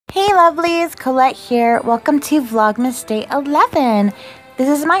Hey lovelies, Coelette here. Welcome to Vlogmas Day 11. This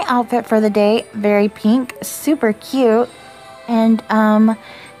is my outfit for the day. Very pink, super cute. And,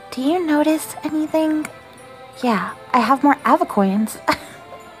 do you notice anything? Yeah, I have more Avacoins.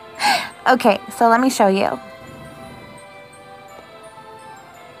 Okay, so let me show you.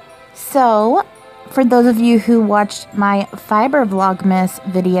 So, for those of you who watched my fiber Vlogmas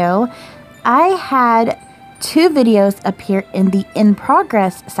video, I had 2 videos appear in the in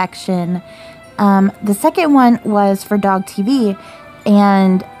progress section. The second one was for Dog TV,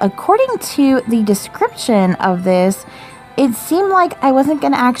 and according to the description of this, it seemed like I wasn't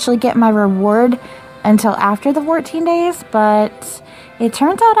going to actually get my reward until after the 14 days, but it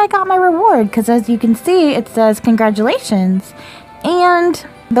turns out I got my reward because, as you can see, it says congratulations, and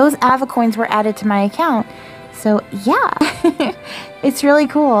those Avacoins were added to my account. So yeah, it's really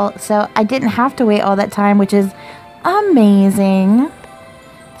cool. So I didn't have to wait all that time, which is amazing.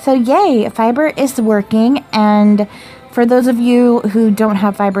 So yay, fiber is working. And for those of you who don't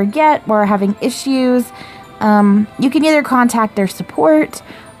have fiber yet or are having issues, you can either contact their support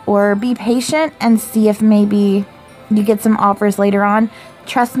or be patient and see if maybe you get some offers later on.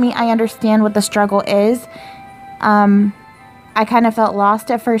 Trust me, I understand what the struggle is. I kind of felt lost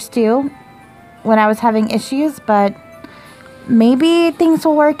at first too when I was having issues, but maybe things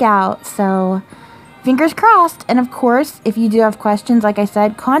will work out, so fingers crossed. And of course, if you do have questions, like I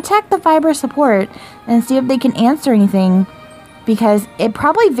said, contact the fiber support and see if they can answer anything, because it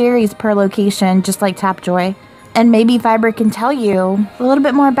probably varies per location, just like Tapjoy, and maybe fiber can tell you a little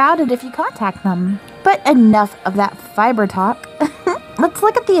bit more about it if you contact them. But enough of that fiber talk. Let's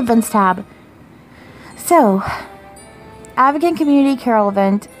look at the events tab. So, Avakin Community Carol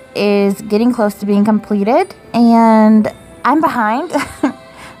event is getting close to being completed, and I'm behind, but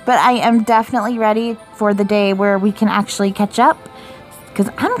I am definitely ready for the day where we can actually catch up, because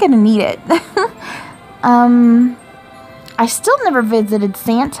I'm gonna need it. I still never visited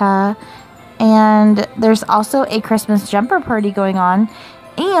Santa, and there's also a Christmas jumper party going on,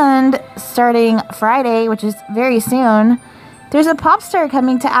 and starting Friday, which is very soon, there's a pop star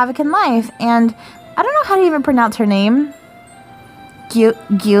coming to Avakin Life, and I don't know how to even pronounce her name.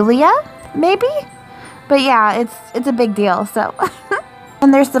 Julia, maybe? But yeah, it's a big deal, so.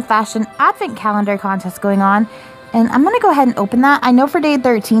 And there's the fashion advent calendar contest going on, and I'm gonna go ahead and open that. I know for day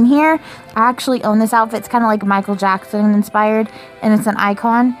 13 here, I actually own this outfit. It's kind of like Michael Jackson inspired, and it's an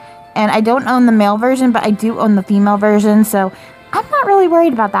icon. And I don't own the male version, but I do own the female version, so I'm not really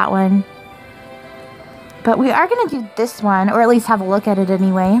worried about that one. But we are gonna do this one, or at least have a look at it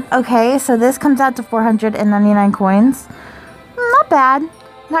anyway. Okay, so this comes out to 499 coins. Not bad.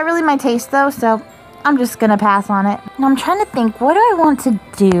 Not really my taste though, so I'm just gonna pass on it. Now I'm trying to think, what do I want to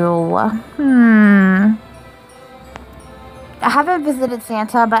do? I haven't visited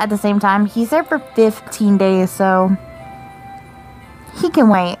Santa, but at the same time, he's there for 15 days, so he can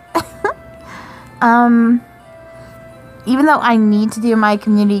wait. Even though I need to do my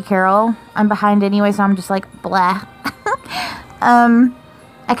community carol, I'm behind anyway, so I'm just like, blah.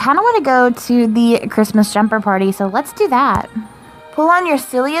 I kind of want to go to the Christmas jumper party, so let's do that. Pull on your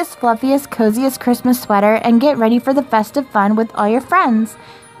silliest, fluffiest, coziest Christmas sweater and get ready for the festive fun with all your friends.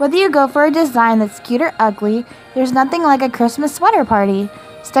 Whether you go for a design that's cute or ugly, there's nothing like a Christmas sweater party.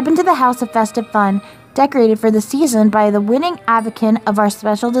 Step into the house of festive fun, decorated for the season by the winning Avakin of our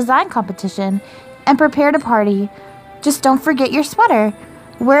special design competition, and prepare to party. Just don't forget your sweater.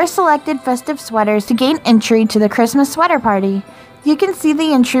 Wear selected festive sweaters to gain entry to the Christmas sweater party. You can see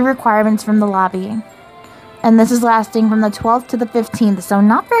the entry requirements from the lobby. And this is lasting from the 12th to the 15th, so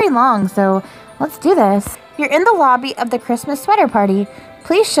not very long, so let's do this. You're in the lobby of the Christmas sweater party.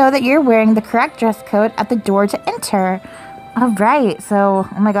 Please show that you're wearing the correct dress code at the door to enter. Alright, so,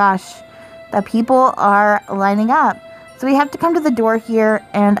 oh my gosh, the people are lining up. So we have to come to the door here,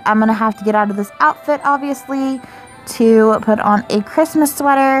 and I'm going to have to get out of this outfit, obviously, to put on a Christmas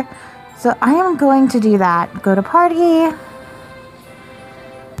sweater. So I am going to do that. Go to party.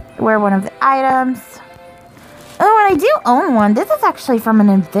 Wear one of the items. Oh, and I do own one. This is actually from an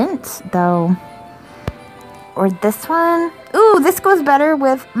event, though. Or this one. Ooh, this goes better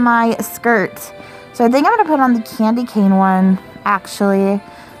with my skirt. So I think I'm going to put on the candy cane one, actually.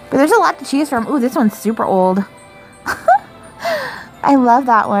 But there's a lot to choose from. Ooh, this one's super old. I love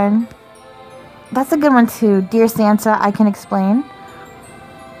that one. That's a good one, too. Dear Santa, I Can Explain.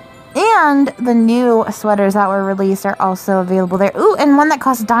 And the new sweaters that were released are also available there. Ooh, and one that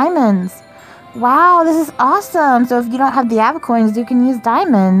costs diamonds. Wow, this is awesome. So if you don't have the Avacoins, you can use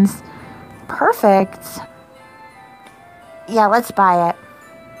diamonds. Perfect. Yeah, let's buy it.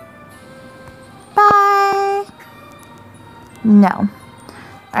 Bye. No.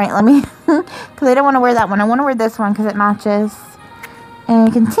 Alright, let me, because I don't want to wear that one. I want to wear this one because it matches.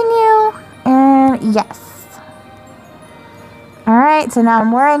 And continue, and yes. Alright, so now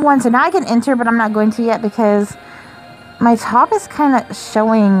I'm wearing one, so now I can enter, but I'm not going to yet because my top is kind of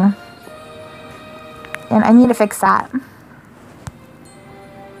showing, and I need to fix that.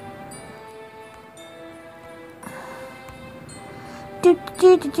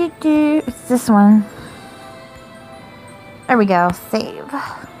 It's this one. There we go. Save.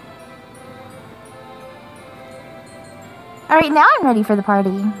 Alright, now I'm ready for the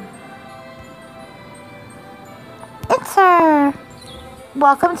party. Enter!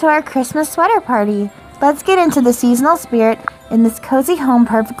 Welcome to our Christmas sweater party. Let's get into the seasonal spirit in this cozy home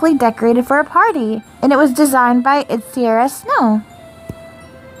perfectly decorated for a party. And it was designed by It's Sierra Snow.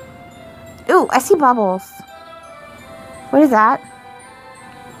 Ooh, I see bubbles. What is that?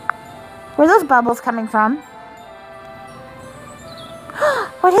 Where are those bubbles coming from?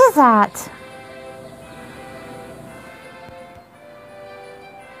 What is that?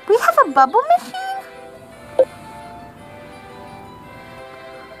 We have a bubble machine?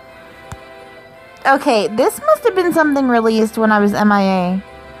 Okay, this must have been something released when I was MIA.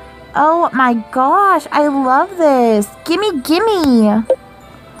 Oh my gosh, I love this. Gimme, gimme.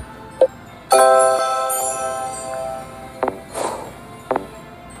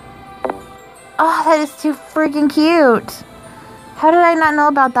 Oh, that is too freaking cute. How did I not know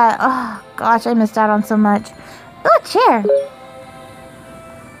about that? Oh, gosh, I missed out on so much. Ooh, a chair.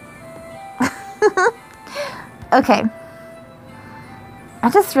 Okay. I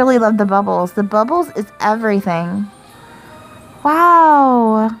just really love the bubbles. The bubbles is everything.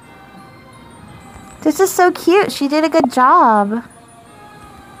 Wow. This is so cute. She did a good job.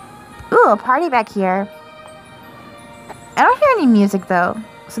 Ooh, a party back here. I don't hear any music, though.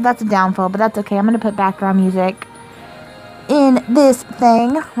 So that's a downfall, but that's okay. I'm going to put background music in this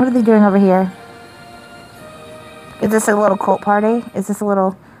thing. What are they doing over here? Is this a little cult party? Is this a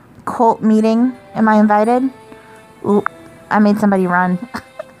little cult meeting? Am I invited? Ooh, I made somebody run.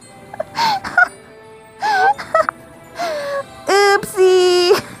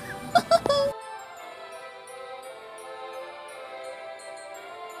 Oopsie.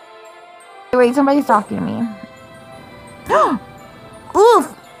 Wait, somebody's talking to me.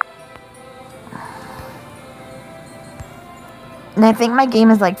 Oof. And I think my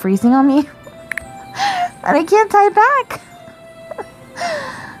game is like freezing on me. And I can't type back.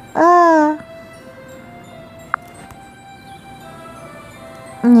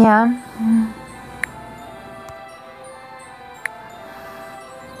 Yeah.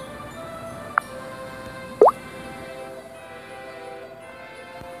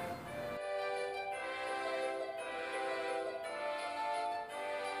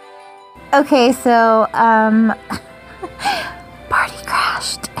 Okay, so, party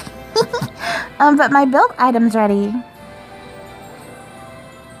crashed. But my build item's ready.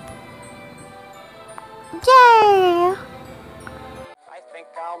 Yay! I think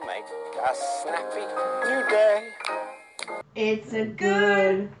I'll make a snappy new day. It's a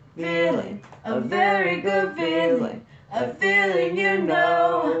good feeling, a very good feeling, a feeling you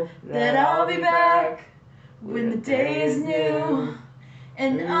know that I'll be back when the day is new.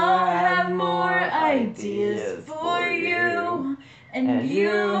 And I'll have more ideas for you. And you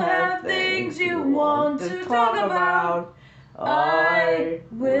have things you want to talk about. I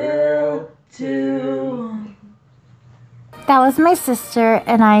will too. That was my sister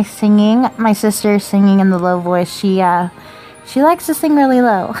and I singing. My sister singing in the low voice. She likes to sing really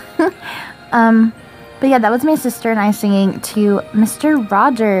low. But yeah, that was my sister and I singing to Mr.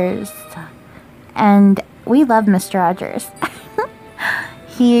 Rogers. And we love Mr. Rogers.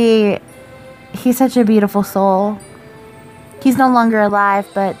 He's such a beautiful soul. He's no longer alive,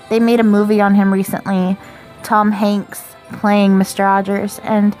 but they made a movie on him recently. Tom Hanks playing Mr. Rogers,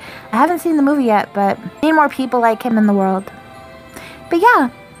 and I haven't seen the movie yet, but I need more people like him in the world. But yeah,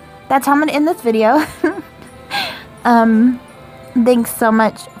 that's how I'm gonna end this video. Thanks so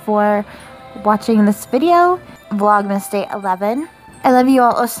much for watching this video. Vlogmas Day 11. I love you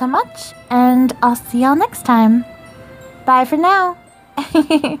all so much, and I'll see y'all next time. Bye for now.